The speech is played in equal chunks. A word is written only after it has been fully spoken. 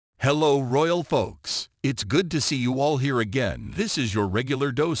Hello, royal folks. It's good to see you all here again. This is your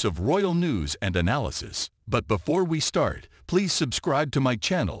regular dose of royal news and analysis. But before we start, please subscribe to my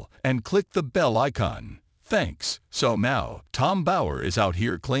channel and click the bell icon. Thanks. So now, Tom Bower is out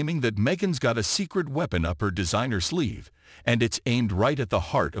here claiming that Meghan's got a secret weapon up her designer sleeve, and it's aimed right at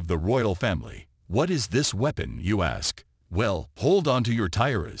the heart of the royal family. What is this weapon, you ask? Well, hold on to your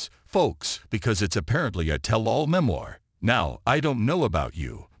tires, folks, because it's apparently a tell-all memoir. Now, I don't know about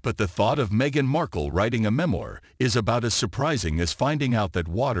you, but the thought of Meghan Markle writing a memoir is about as surprising as finding out that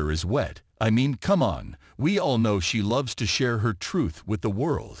water is wet. I mean, come on, we all know she loves to share her truth with the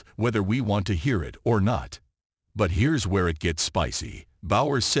world, whether we want to hear it or not. But here's where it gets spicy.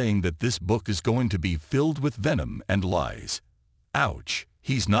 Bower's saying that this book is going to be filled with venom and lies. Ouch,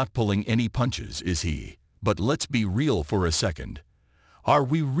 he's not pulling any punches, is he? But let's be real for a second. Are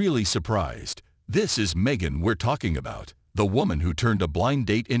we really surprised? This is Meghan we're talking about. The woman who turned a blind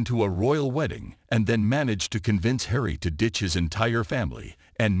date into a royal wedding and then managed to convince Harry to ditch his entire family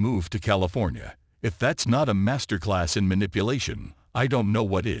and move to California. If that's not a masterclass in manipulation, I don't know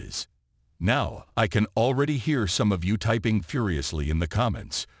what is. Now, I can already hear some of you typing furiously in the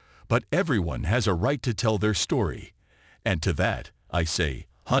comments, but everyone has a right to tell their story. And to that, I say,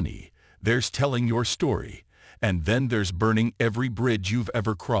 honey, there's telling your story, and then there's burning every bridge you've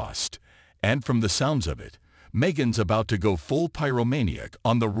ever crossed. And from the sounds of it, Meghan's about to go full pyromaniac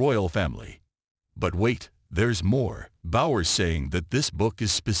on the royal family. But wait, there's more. Bower's saying that this book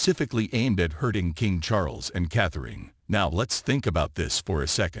is specifically aimed at hurting King Charles and Catherine. Now let's think about this for a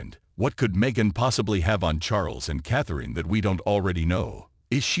second. What could Meghan possibly have on Charles and Catherine that we don't already know?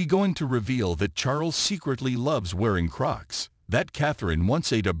 Is she going to reveal that Charles secretly loves wearing Crocs? That Catherine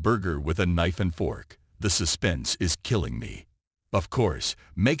once ate a burger with a knife and fork? The suspense is killing me. Of course,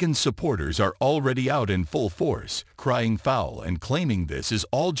 Meghan's supporters are already out in full force, crying foul and claiming this is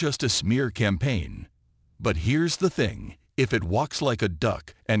all just a smear campaign. But here's the thing, if it walks like a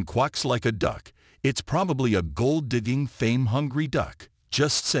duck and quacks like a duck, it's probably a gold-digging, fame-hungry duck.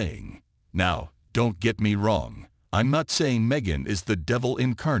 Just saying. Now, don't get me wrong. I'm not saying Meghan is the devil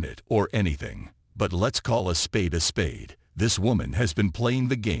incarnate or anything, but let's call a spade a spade. This woman has been playing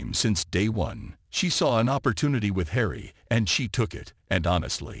the game since day one. She saw an opportunity with Harry, and she took it. And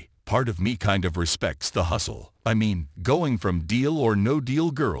honestly, part of me kind of respects the hustle. I mean, going from deal or no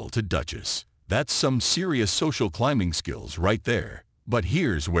deal girl to Duchess. That's some serious social climbing skills right there. But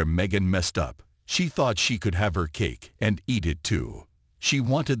here's where Meghan messed up. She thought she could have her cake and eat it too. She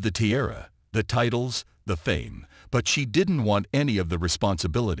wanted the tiara, the titles, the fame, but she didn't want any of the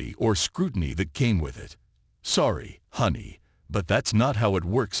responsibility or scrutiny that came with it. Sorry, honey, but that's not how it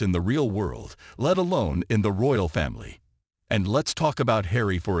works in the real world, let alone in the royal family. And let's talk about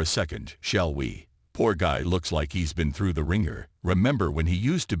Harry for a second, shall we? Poor guy looks like he's been through the ringer. Remember when he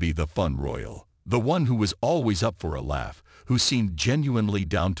used to be the fun royal? The one who was always up for a laugh, who seemed genuinely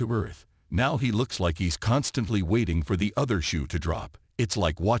down to earth. Now he looks like he's constantly waiting for the other shoe to drop. It's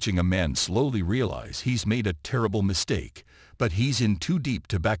like watching a man slowly realize he's made a terrible mistake, but he's in too deep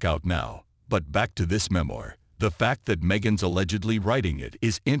to back out now. But back to this memoir. The fact that Meghan's allegedly writing it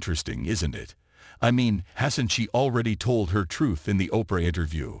is interesting, isn't it? I mean, hasn't she already told her truth in the Oprah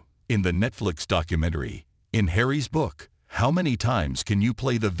interview, in the Netflix documentary, in Harry's book? How many times can you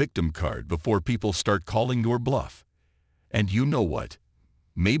play the victim card before people start calling your bluff? And you know what?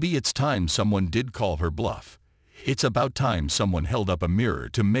 Maybe it's time someone did call her bluff. It's about time someone held up a mirror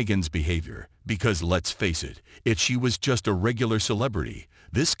to Meghan's behavior, because let's face it, if she was just a regular celebrity,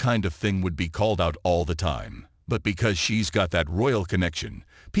 this kind of thing would be called out all the time. But because she's got that royal connection,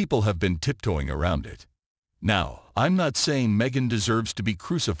 people have been tiptoeing around it. Now, I'm not saying Meghan deserves to be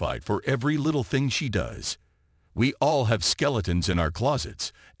crucified for every little thing she does. We all have skeletons in our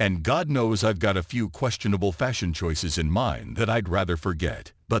closets, and God knows I've got a few questionable fashion choices in mine that I'd rather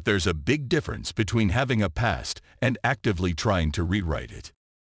forget. But there's a big difference between having a past and actively trying to rewrite it.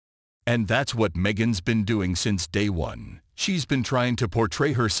 And that's what Meghan's been doing since day one. She's been trying to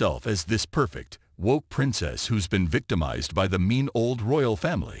portray herself as this perfect, woke princess who's been victimized by the mean old royal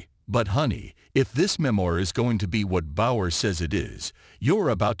family. But honey, if this memoir is going to be what Bower says it is, you're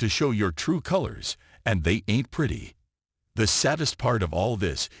about to show your true colors, and they ain't pretty. The saddest part of all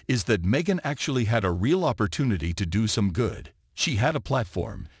this is that Meghan actually had a real opportunity to do some good. She had a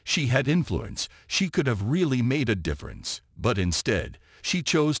platform, she had influence, she could have really made a difference. But instead, she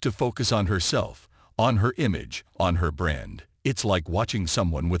chose to focus on herself, on her image, on her brand. It's like watching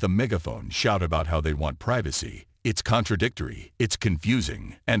someone with a megaphone shout about how they want privacy. It's contradictory, it's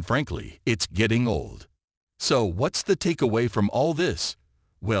confusing, and frankly, it's getting old. So what's the takeaway from all this?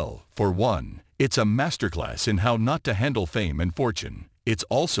 Well, for one, it's a masterclass in how not to handle fame and fortune. It's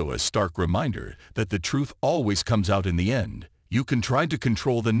also a stark reminder that the truth always comes out in the end. You can try to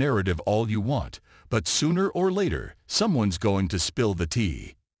control the narrative all you want, but sooner or later, someone's going to spill the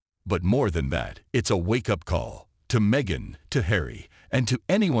tea. But more than that, it's a wake-up call to Meghan, to Harry, and to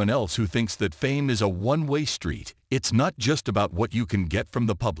anyone else who thinks that fame is a one-way street. It's not just about what you can get from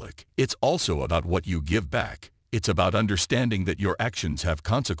the public. It's also about what you give back. It's about understanding that your actions have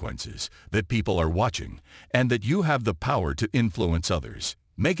consequences, that people are watching, and that you have the power to influence others.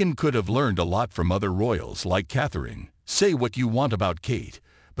 Meghan could have learned a lot from other royals like Catherine. Say what you want about Kate,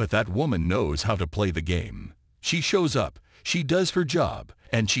 but that woman knows how to play the game. She shows up, she does her job,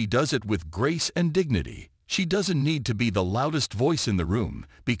 and she does it with grace and dignity. She doesn't need to be the loudest voice in the room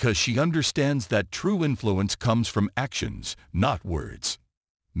because she understands that true influence comes from actions, not words.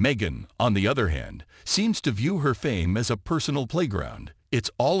 Meghan, on the other hand, seems to view her fame as a personal playground. It's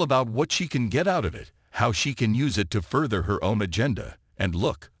all about what she can get out of it, how she can use it to further her own agenda. And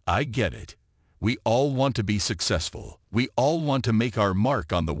look, I get it. We all want to be successful. We all want to make our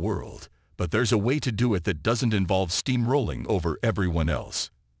mark on the world. But there's a way to do it that doesn't involve steamrolling over everyone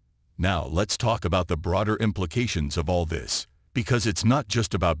else. Now let's talk about the broader implications of all this. Because it's not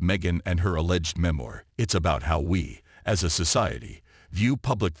just about Meghan and her alleged memoir. It's about how we, as a society, view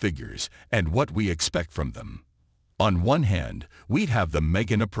public figures and what we expect from them. On one hand, we have the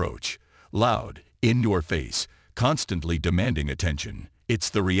Meghan approach. Loud, in your face, constantly demanding attention. It's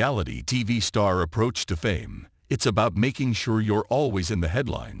the reality TV star approach to fame. It's about making sure you're always in the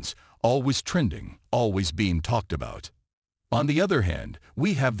headlines, always trending, always being talked about. On the other hand,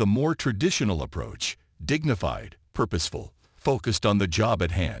 we have the more traditional approach. Dignified, purposeful, focused on the job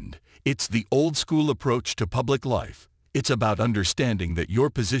at hand. It's the old-school approach to public life. It's about understanding that your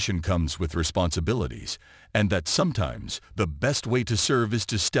position comes with responsibilities, and that sometimes the best way to serve is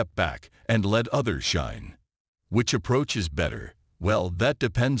to step back and let others shine. Which approach is better? Well, that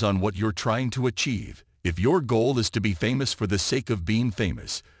depends on what you're trying to achieve. If your goal is to be famous for the sake of being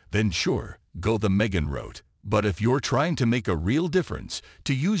famous, then sure, go the Meghan route. But if you're trying to make a real difference,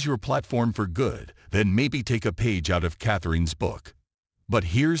 to use your platform for good, then maybe take a page out of Catherine's book. But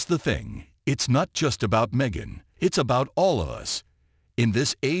here's the thing. It's not just about Meghan. It's about all of us. In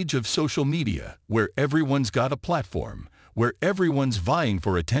this age of social media, where everyone's got a platform, where everyone's vying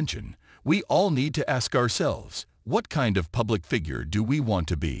for attention, we all need to ask ourselves, what kind of public figure do we want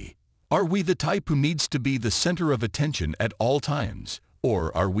to be? Are we the type who needs to be the center of attention at all times?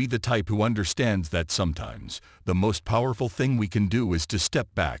 Or are we the type who understands that sometimes the most powerful thing we can do is to step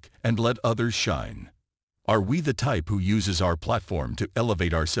back and let others shine? Are we the type who uses our platform to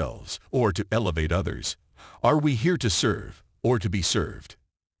elevate ourselves or to elevate others? Are we here to serve or to be served?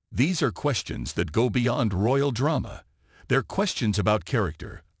 These are questions that go beyond royal drama. They're questions about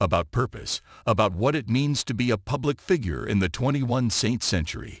character, about purpose, about what it means to be a public figure in the 21st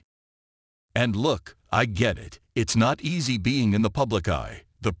century. And look, I get it. It's not easy being in the public eye.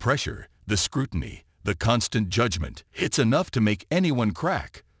 The pressure, the scrutiny, the constant judgment, it's enough to make anyone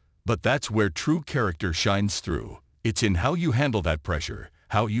crack. But that's where true character shines through. It's in how you handle that pressure,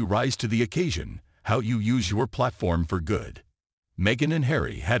 how you rise to the occasion, how you use your platform for good. Meghan and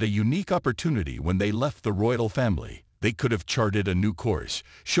Harry had a unique opportunity when they left the royal family. They could have charted a new course,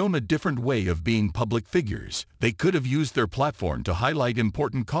 shown a different way of being public figures. They could have used their platform to highlight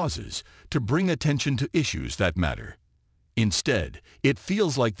important causes, to bring attention to issues that matter. Instead, it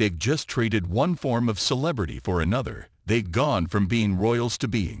feels like they've just traded one form of celebrity for another. They've gone from being royals to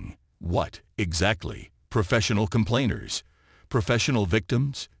being, what, exactly? Professional complainers? Professional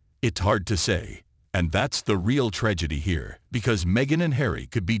victims? It's hard to say. And that's the real tragedy here, because Meghan and Harry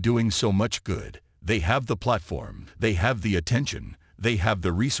could be doing so much good. They have the platform, they have the attention, they have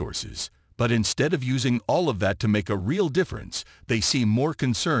the resources. But instead of using all of that to make a real difference, they seem more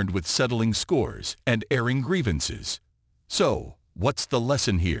concerned with settling scores and airing grievances. So, what's the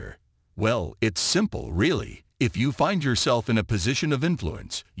lesson here? Well, it's simple, really. If you find yourself in a position of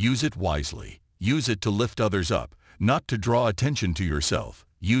influence, use it wisely. Use it to lift others up, not to draw attention to yourself.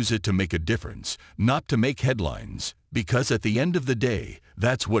 Use it to make a difference, not to make headlines. Because at the end of the day,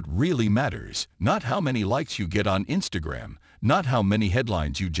 that's what really matters. Not how many likes you get on Instagram, not how many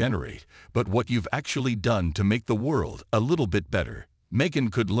headlines you generate, but what you've actually done to make the world a little bit better.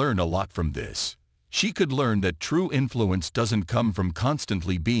 Meghan could learn a lot from this. She could learn that true influence doesn't come from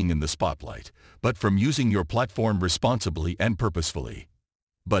constantly being in the spotlight, but from using your platform responsibly and purposefully.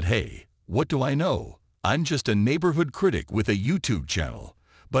 But hey, what do I know? I'm just a neighborhood critic with a YouTube channel.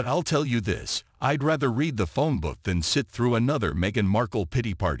 But I'll tell you this, I'd rather read the phone book than sit through another Meghan Markle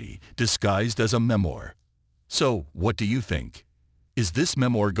pity party disguised as a memoir. So, what do you think? Is this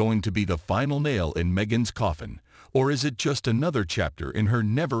memoir going to be the final nail in Meghan's coffin, Or is it just another chapter in her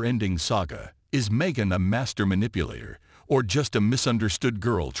never-ending saga? Is Meghan a master manipulator, or just a misunderstood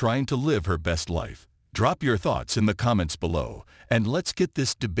girl trying to live her best life? Drop your thoughts in the comments below, and let's get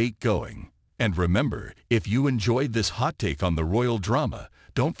this debate going. And remember, if you enjoyed this hot take on the royal drama,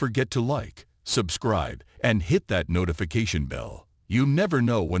 don't forget to like, subscribe, and hit that notification bell. You never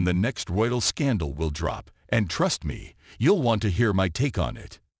know when the next royal scandal will drop, and trust me, you'll want to hear my take on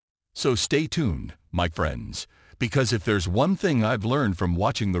it. So stay tuned, my friends, because if there's one thing I've learned from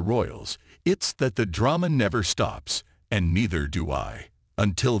watching the royals, it's that the drama never stops, and neither do I.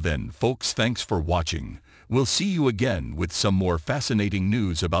 Until then, folks, thanks for watching. We'll see you again with some more fascinating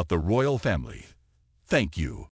news about the royal family. Thank you.